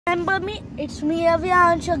Remember me? It's me,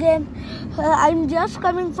 Aviansh again. I'm just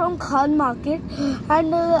coming from Khan Market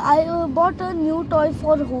and I bought a new toy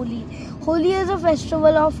for Holi. Holi is a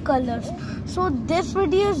festival of colors. So this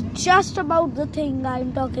video is just about the thing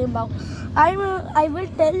I'm talking about. I will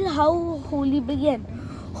tell how Holi began.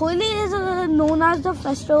 Holi is known as the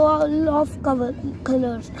festival of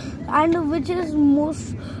colors and which is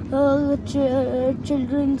most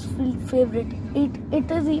children's favorite.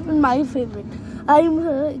 It is even my favorite. I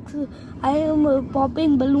am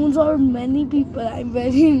popping balloons on many people. I'm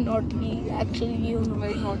very naughty, actually, you know.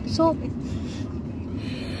 Very naughty.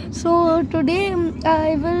 So today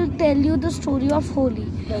I will tell you the story of Holi.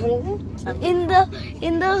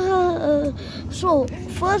 So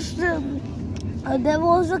first there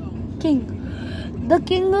was a king. The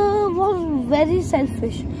king was very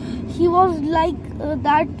selfish. He was like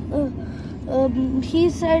that. He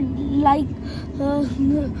said like,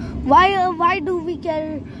 why do we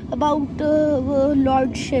care about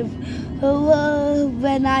Lord Shiv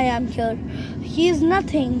when I am here? He is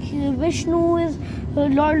nothing.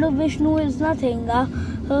 Lord Vishnu is nothing.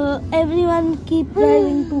 Everyone keep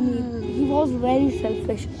praying to me. He was very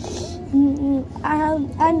selfish.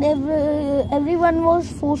 And everyone was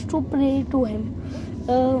forced to pray to him.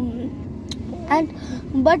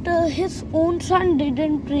 But his own son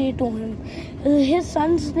didn't pray to him. His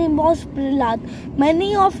son's name was Prahlad.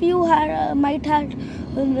 Many of you might have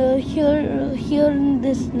heard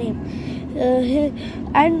this name.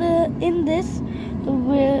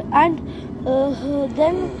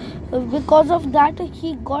 Then because of that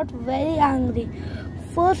he got very angry.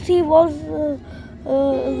 First he was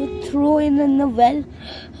thrown in the well,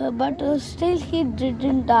 but still he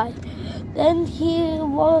didn't die. Then he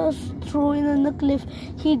was thrown in the cliff.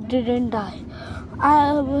 He didn't die.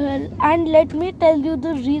 And let me tell you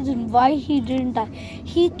the reason why he didn't die.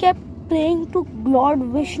 He kept praying to Lord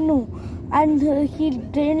Vishnu, and he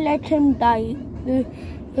didn't let him die.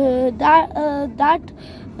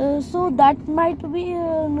 So that might be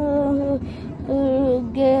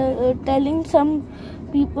telling some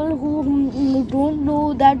people who don't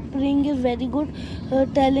know that praying is very good,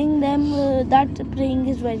 telling them that praying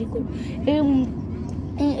is very good.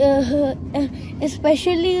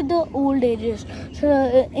 Especially the old ages. So,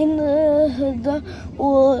 in the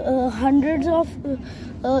hundreds of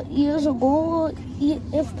years ago,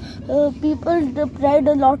 if people prayed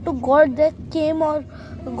a lot to God, they came, or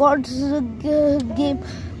God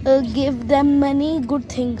gave them many good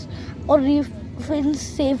things, or even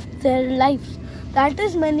saved their lives. That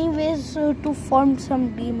is many ways to form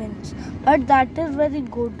some demons, but that is very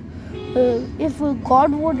good. If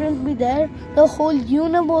God wouldn't be there, the whole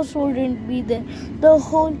universe wouldn't be there. The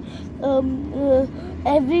whole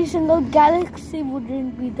every single galaxy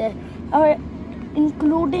wouldn't be there,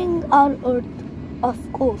 including our Earth, of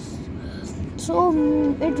course. So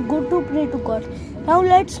it's good to pray to God. Now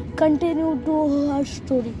let's continue to our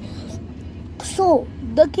story. So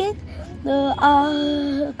the king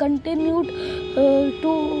continued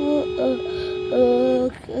to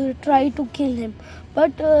try to kill him,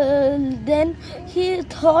 but then he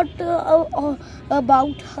thought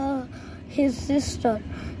about his sister.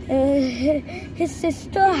 His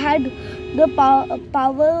sister had the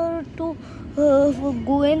power to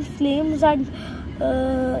go in flames, and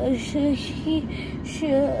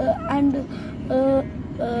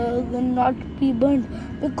not be burned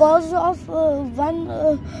because of one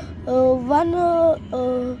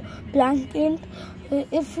blanket.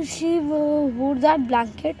 If she wore that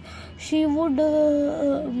blanket, she would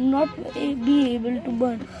not be able to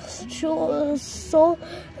burn. So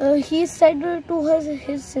he said to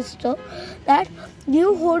his sister that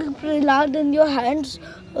you hold Prahlad in your hands,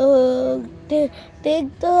 take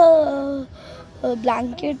the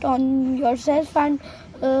blanket on yourself and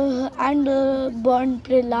burn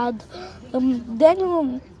Prahlad.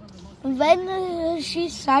 Then when she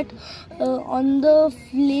sat on the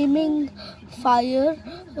flaming fire,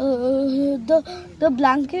 the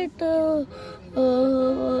blanket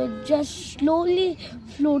just slowly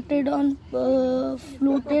floated and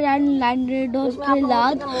landed on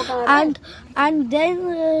Prahlad, and then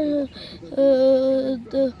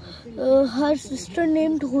her sister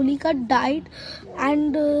named Holika died,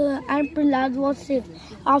 and Prahlad was saved.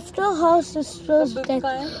 After her sister's death,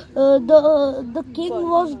 the king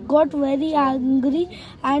got very angry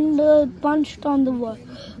and punched on the wall.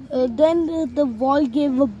 Then the wall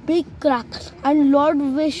gave a big crack, and Lord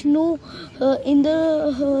Vishnu, in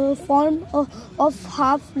the form of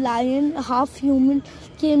half lion, half human,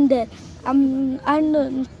 came there.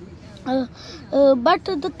 But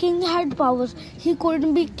the king had powers. He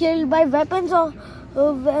couldn't be killed by weapons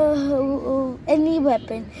any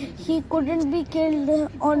weapon. He couldn't be killed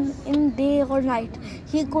in day or night.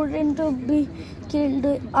 He couldn't be killed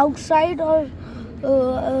outside or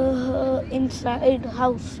inside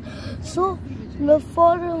house. So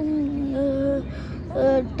for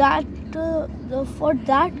that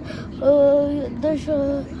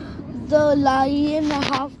the lion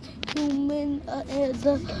half human,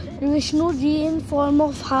 the Vishnu ji in form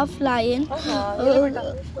of half lion,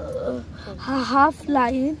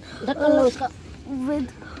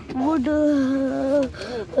 would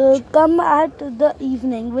come at the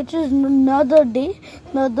evening, which is another day,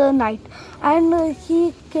 another night, and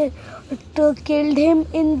he killed him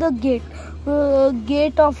in the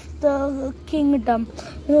gate of the kingdom.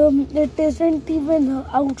 It isn't even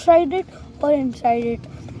outside it or inside it.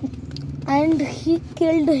 And he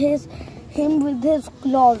killed him with his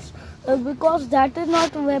claws, because that is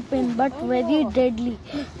not a weapon but very deadly.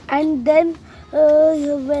 And then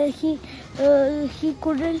where he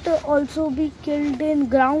couldn't also be killed in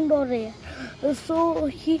ground or air, so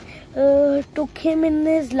he took him in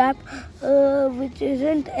his lap, which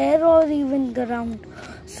isn't air or even ground.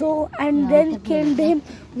 So and then killed him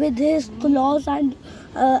with his claws, and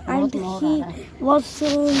he was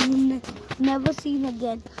never seen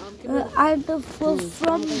again. And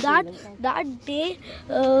from that day,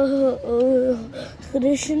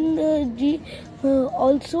 Krishna ji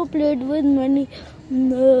also played with many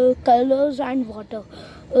colors and water,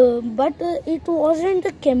 but it wasn't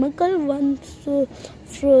a chemical ones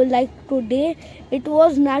like today. It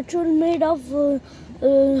was natural, made of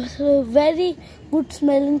very good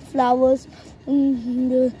smelling flowers,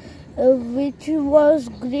 which was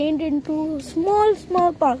grained into small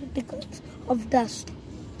particles of dust.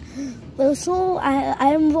 So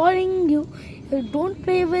I am warning you, don't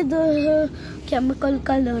play with chemical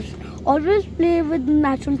colors. Always play with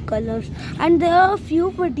natural colors. And there are a few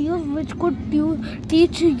videos which could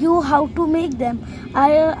teach you how to make them. I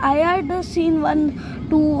had seen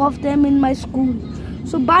 1-2 of them in my school.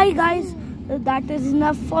 So bye guys, that is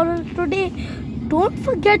enough for today. Don't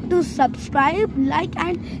forget to subscribe, like,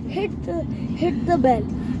 and hit the bell,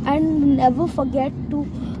 and never forget to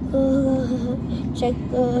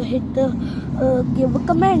give a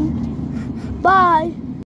comment. Bye.